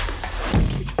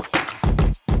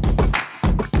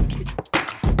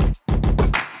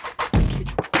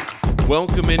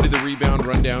Welcome into the Rebound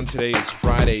Rundown. Today is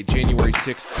Friday, January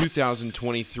 6th,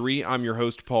 2023. I'm your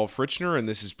host, Paul Fritchner, and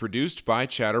this is produced by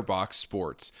Chatterbox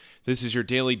Sports. This is your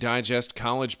daily digest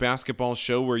college basketball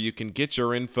show where you can get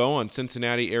your info on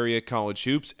Cincinnati area college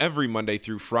hoops every Monday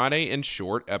through Friday in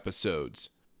short episodes.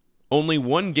 Only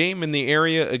one game in the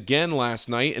area again last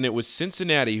night, and it was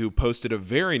Cincinnati who posted a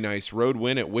very nice road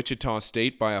win at Wichita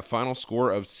State by a final score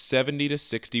of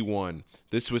 70-61.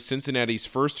 This was Cincinnati's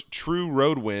first true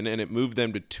road win, and it moved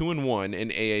them to 2-1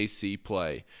 in AAC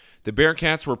play. The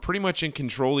Bearcats were pretty much in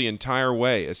control the entire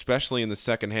way, especially in the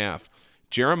second half.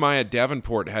 Jeremiah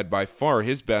Davenport had by far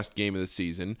his best game of the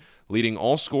season, leading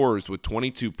all scorers with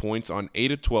 22 points on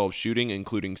 8 of 12 shooting,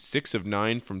 including 6 of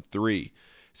 9 from 3.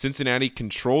 Cincinnati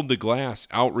controlled the glass,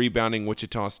 out-rebounding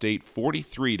Wichita State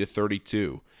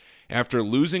 43-32. After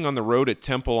losing on the road at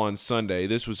Temple on Sunday,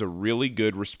 this was a really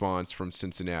good response from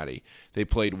Cincinnati. They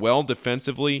played well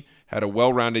defensively, had a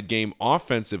well-rounded game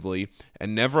offensively,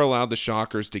 and never allowed the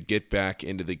Shockers to get back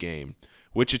into the game.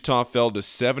 Wichita fell to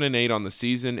 7-8 on the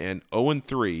season and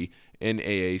 0-3 in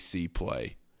AAC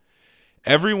play.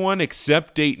 Everyone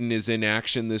except Dayton is in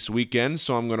action this weekend,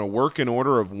 so I'm going to work in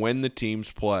order of when the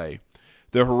teams play.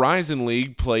 The Horizon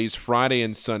League plays Friday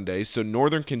and Sunday, so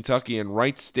Northern Kentucky and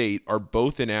Wright State are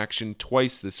both in action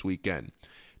twice this weekend.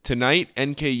 Tonight,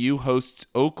 NKU hosts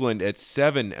Oakland at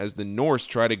 7 as the Norse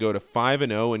try to go to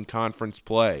 5-0 in conference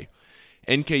play.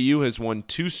 NKU has won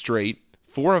 2 straight,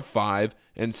 4 of 5,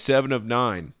 and 7 of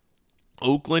 9.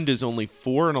 Oakland is only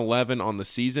 4-11 on the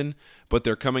season, but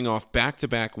they're coming off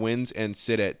back-to-back wins and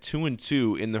sit at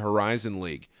 2-2 in the Horizon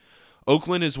League.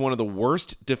 Oakland is one of the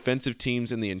worst defensive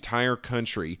teams in the entire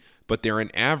country, but they're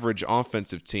an average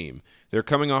offensive team. They're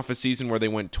coming off a season where they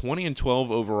went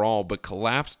 20-12 overall, but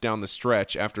collapsed down the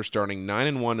stretch after starting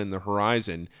 9-1 in the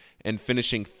Horizon and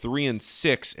finishing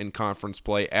 3-6 in conference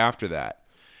play after that.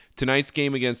 Tonight's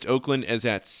game against Oakland is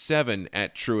at 7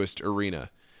 at Truist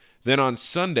Arena. Then on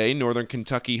Sunday, Northern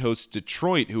Kentucky hosts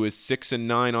Detroit, who is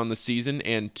 6-9 on the season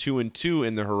and 2-2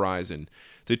 in the Horizon.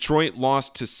 Detroit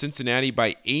lost to Cincinnati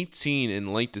by 18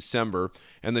 in late December,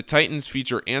 and the Titans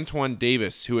feature Antoine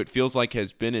Davis, who it feels like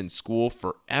has been in school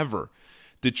forever.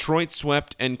 Detroit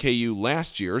swept NKU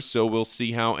last year, so we'll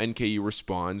see how NKU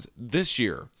responds this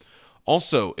year.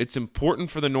 Also, it's important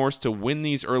for the Norse to win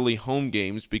these early home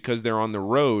games because they're on the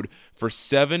road for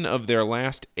 7 of their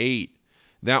last 8.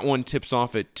 That one tips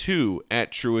off at 2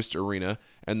 at Truist Arena,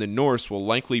 and the Norse will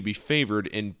likely be favored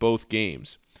in both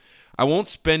games. I won't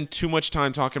spend too much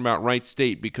time talking about Wright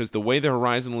State because the way the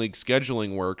Horizon League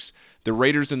scheduling works, the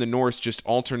Raiders and the Norse just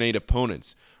alternate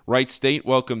opponents. Wright State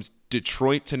welcomes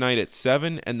Detroit tonight at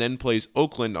 7 and then plays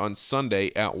Oakland on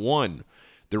Sunday at 1.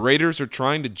 The Raiders are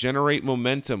trying to generate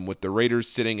momentum with the Raiders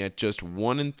sitting at just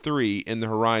 1-3 in the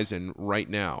Horizon right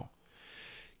now.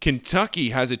 Kentucky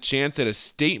has a chance at a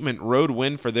statement road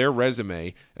win for their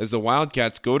resume as the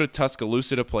Wildcats go to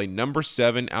Tuscaloosa to play number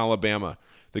 7 Alabama.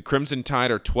 The Crimson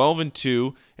Tide are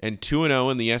 12-2 and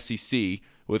 2-0 in the SEC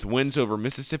with wins over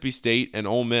Mississippi State and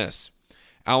Ole Miss.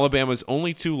 Alabama's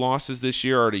only 2 losses this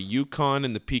year are to UConn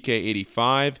in the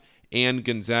PK85 and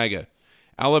Gonzaga.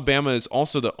 Alabama is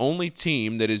also the only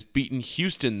team that has beaten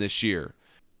Houston this year.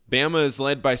 Bama is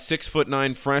led by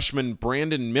 6'9" freshman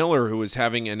Brandon Miller, who is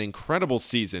having an incredible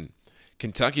season.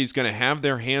 Kentucky's going to have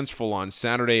their hands full on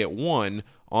Saturday at 1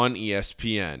 on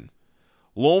ESPN.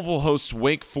 Louisville hosts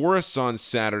Wake Forest on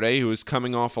Saturday, who is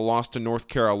coming off a loss to North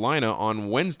Carolina on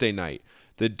Wednesday night.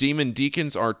 The Demon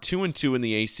Deacons are 2-2 in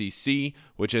the ACC,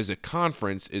 which as a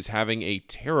conference is having a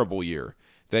terrible year.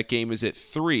 That game is at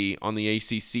 3 on the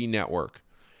ACC network.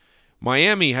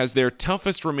 Miami has their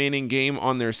toughest remaining game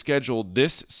on their schedule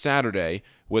this Saturday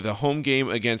with a home game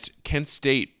against Kent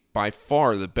State, by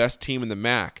far the best team in the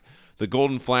MAC. The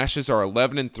Golden Flashes are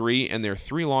 11-3, and their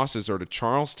 3 losses are to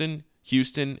Charleston,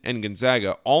 Houston, and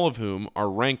Gonzaga, all of whom are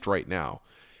ranked right now.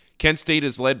 Kent State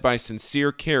is led by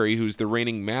Sincere Carey, who's the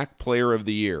reigning MAC Player of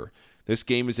the Year. This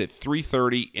game is at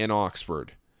 3:30 in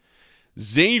Oxford.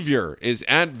 Xavier is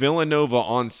at Villanova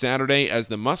on Saturday as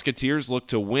the Musketeers look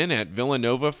to win at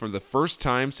Villanova for the first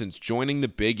time since joining the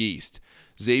Big East.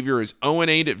 Xavier is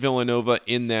 0-8 at Villanova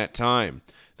in that time.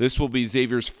 This will be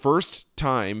Xavier's first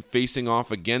time facing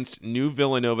off against new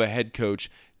Villanova head coach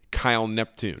Kyle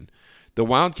Neptune. The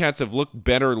Wildcats have looked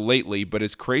better lately, but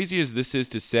as crazy as this is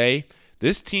to say,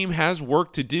 this team has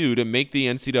work to do to make the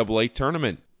NCAA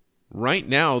tournament. Right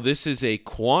now, this is a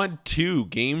quad 2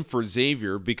 game for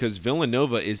Xavier because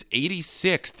Villanova is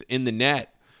 86th in the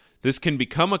net. This can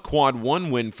become a quad 1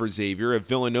 win for Xavier if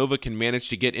Villanova can manage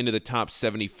to get into the top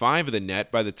 75 of the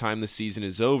net by the time the season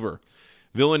is over.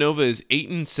 Villanova is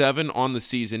 8-7 on the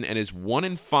season and is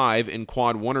 1-5 in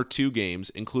quad 1 or 2 games,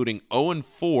 including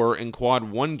 0-4 in quad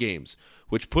 1 games,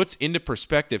 which puts into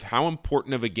perspective how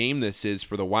important of a game this is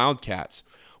for the Wildcats.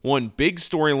 One big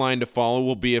storyline to follow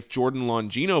will be if Jordan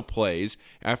Longino plays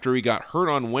after he got hurt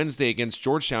on Wednesday against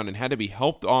Georgetown and had to be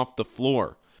helped off the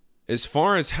floor. As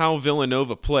far as how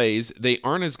Villanova plays, they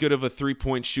aren't as good of a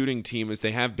three-point shooting team as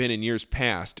they have been in years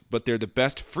past, but they're the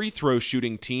best free throw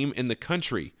shooting team in the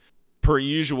country. Per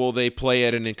usual, they play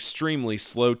at an extremely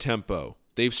slow tempo.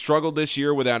 They've struggled this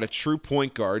year without a true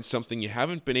point guard, something you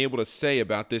haven't been able to say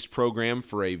about this program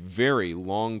for a very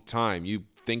long time. You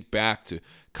think back to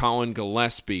Colin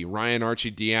Gillespie, Ryan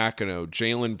Arcidiacono,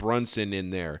 Jalen Brunson in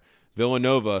there.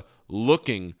 Villanova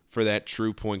looking for that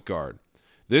true point guard.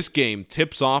 This game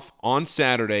tips off on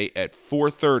Saturday at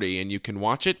 4:30, and you can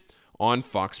watch it on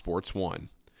Fox Sports 1.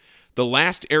 The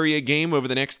last area game over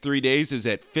the next 3 days is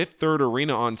at Fifth Third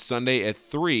Arena on Sunday at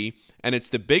 3, and it's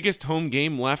the biggest home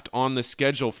game left on the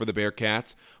schedule for the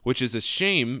Bearcats, which is a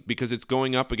shame because it's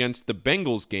going up against the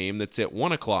Bengals game that's at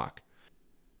 1 o'clock.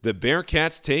 The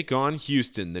Bearcats take on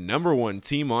Houston, the number 1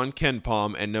 team on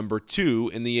KenPom and number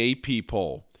 2 in the AP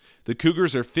poll. The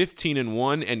Cougars are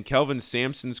 15-1, and Kelvin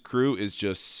Sampson's crew is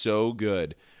just so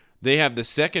good. They have the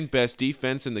second best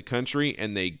defense in the country,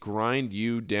 and they grind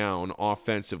you down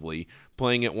offensively,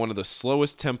 playing at one of the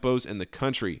slowest tempos in the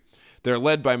country. They're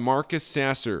led by Marcus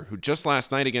Sasser, who just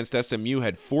last night against SMU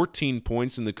had 14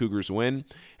 points in the Cougars' win,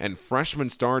 and freshman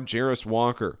star Jarris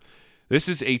Walker. This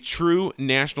is a true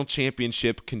national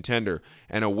championship contender,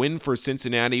 and a win for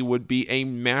Cincinnati would be a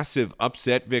massive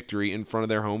upset victory in front of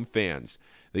their home fans.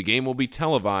 The game will be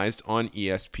televised on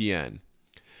ESPN.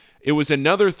 It was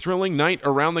another thrilling night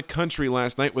around the country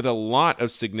last night with a lot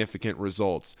of significant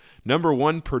results. Number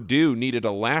 1 Purdue needed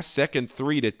a last-second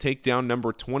 3 to take down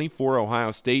number 24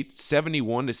 Ohio State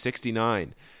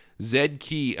 71-69. Zed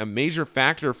Key, a major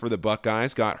factor for the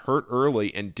Buckeyes, got hurt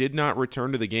early and did not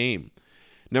return to the game.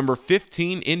 Number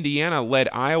 15 Indiana led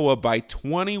Iowa by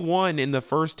 21 in the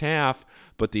first half,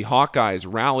 but the Hawkeyes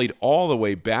rallied all the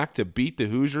way back to beat the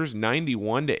Hoosiers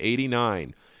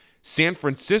 91-89. San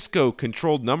Francisco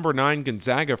controlled number 9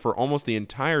 Gonzaga for almost the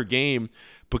entire game,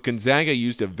 but Gonzaga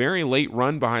used a very late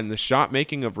run behind the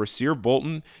shot-making of Rasir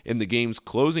Bolton in the game's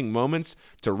closing moments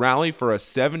to rally for a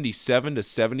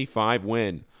 77-75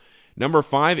 win. Number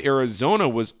 5 Arizona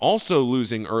was also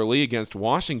losing early against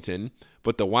Washington,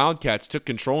 but the Wildcats took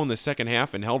control in the second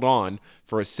half and held on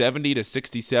for a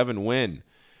 70-67 win.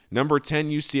 Number 10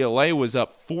 UCLA was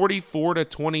up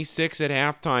 44-26 at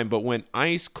halftime, but went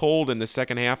ice cold in the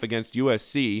second half against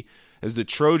USC as the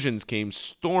Trojans came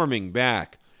storming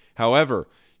back. However,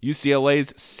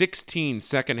 UCLA's 16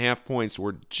 second half points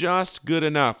were just good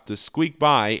enough to squeak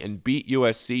by and beat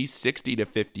USC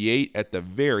 60-58 at the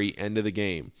very end of the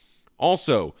game.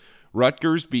 Also,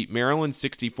 Rutgers beat Maryland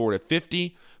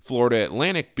 64-50. Florida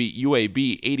Atlantic beat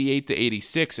UAB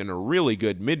 88-86 in a really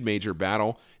good mid-major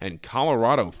battle, and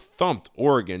Colorado thumped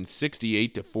Oregon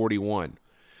 68-41.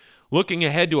 Looking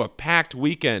ahead to a packed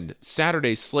weekend,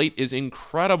 Saturday's slate is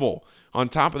incredible. On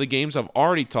top of the games I've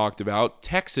already talked about,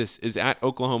 Texas is at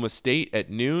Oklahoma State at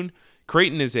noon,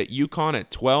 Creighton is at UConn at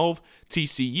 12,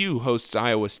 TCU hosts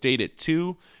Iowa State at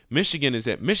 2, Michigan is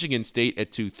at Michigan State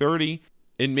at 2:30,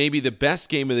 and maybe the best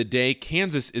game of the day,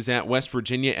 Kansas is at West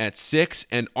Virginia at 6,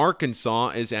 and Arkansas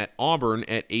is at Auburn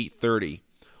at 8:30.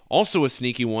 Also a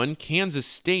sneaky one, Kansas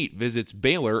State visits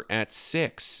Baylor at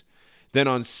 6. Then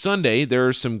on Sunday, there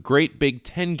are some great Big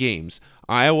Ten games.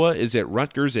 Iowa is at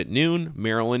Rutgers at noon,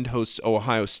 Maryland hosts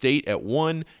Ohio State at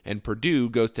 1, and Purdue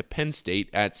goes to Penn State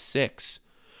at 6.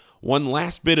 One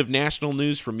last bit of national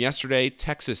news from yesterday,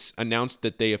 Texas announced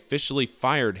that they officially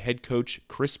fired head coach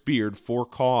Chris Beard for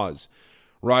cause.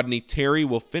 Rodney Terry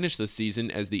will finish the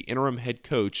season as the interim head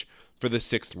coach for the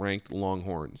 6th-ranked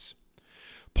Longhorns.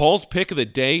 Paul's pick of the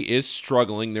day is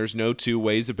struggling. There's no two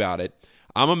ways about it.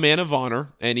 I'm a man of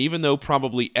honor, and even though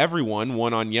probably everyone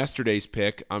won on yesterday's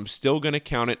pick, I'm still going to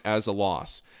count it as a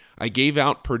loss. I gave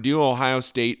out Purdue-Ohio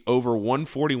State over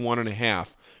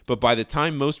 141.5, but by the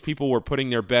time most people were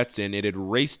putting their bets in, it had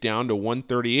raced down to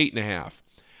 138.5.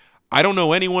 I don't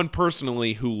know anyone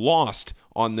personally who lost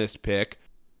on this pick,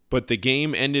 but the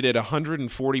game ended at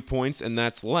 140 points, and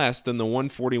that's less than the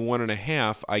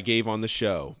 141.5 I gave on the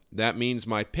show. That means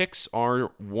my picks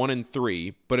are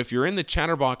 1-3, but if you're in the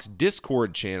Chatterbox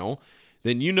Discord channel,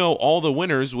 then you know all the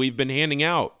winners we've been handing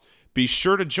out. Be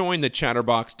sure to join the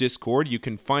Chatterbox Discord. You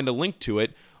can find a link to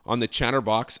it on the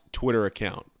Chatterbox Twitter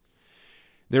account.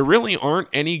 There really aren't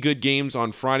any good games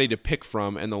on Friday to pick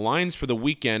from, and the lines for the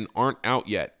weekend aren't out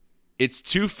yet. It's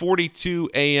 2:42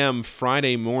 a.m.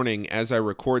 Friday morning as I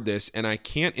record this, and I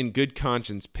can't in good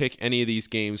conscience pick any of these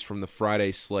games from the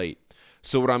Friday slate.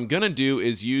 So what I'm going to do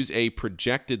is use a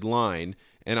projected line,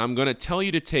 and I'm going to tell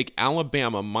you to take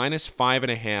Alabama minus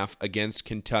 5.5 against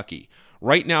Kentucky.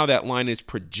 Right now, that line is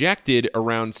projected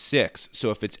around 6, so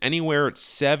if it's anywhere at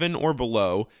 7 or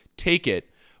below, take it,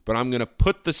 but I'm going to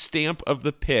put the stamp of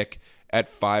the pick at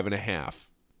 5.5.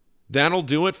 That'll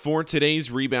do it for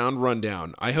today's Rebound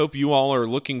Rundown. I hope you all are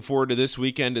looking forward to this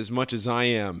weekend as much as I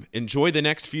am. Enjoy the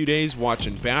next few days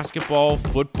watching basketball,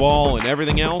 football, and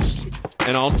everything else,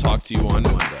 and I'll talk to you on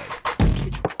Monday.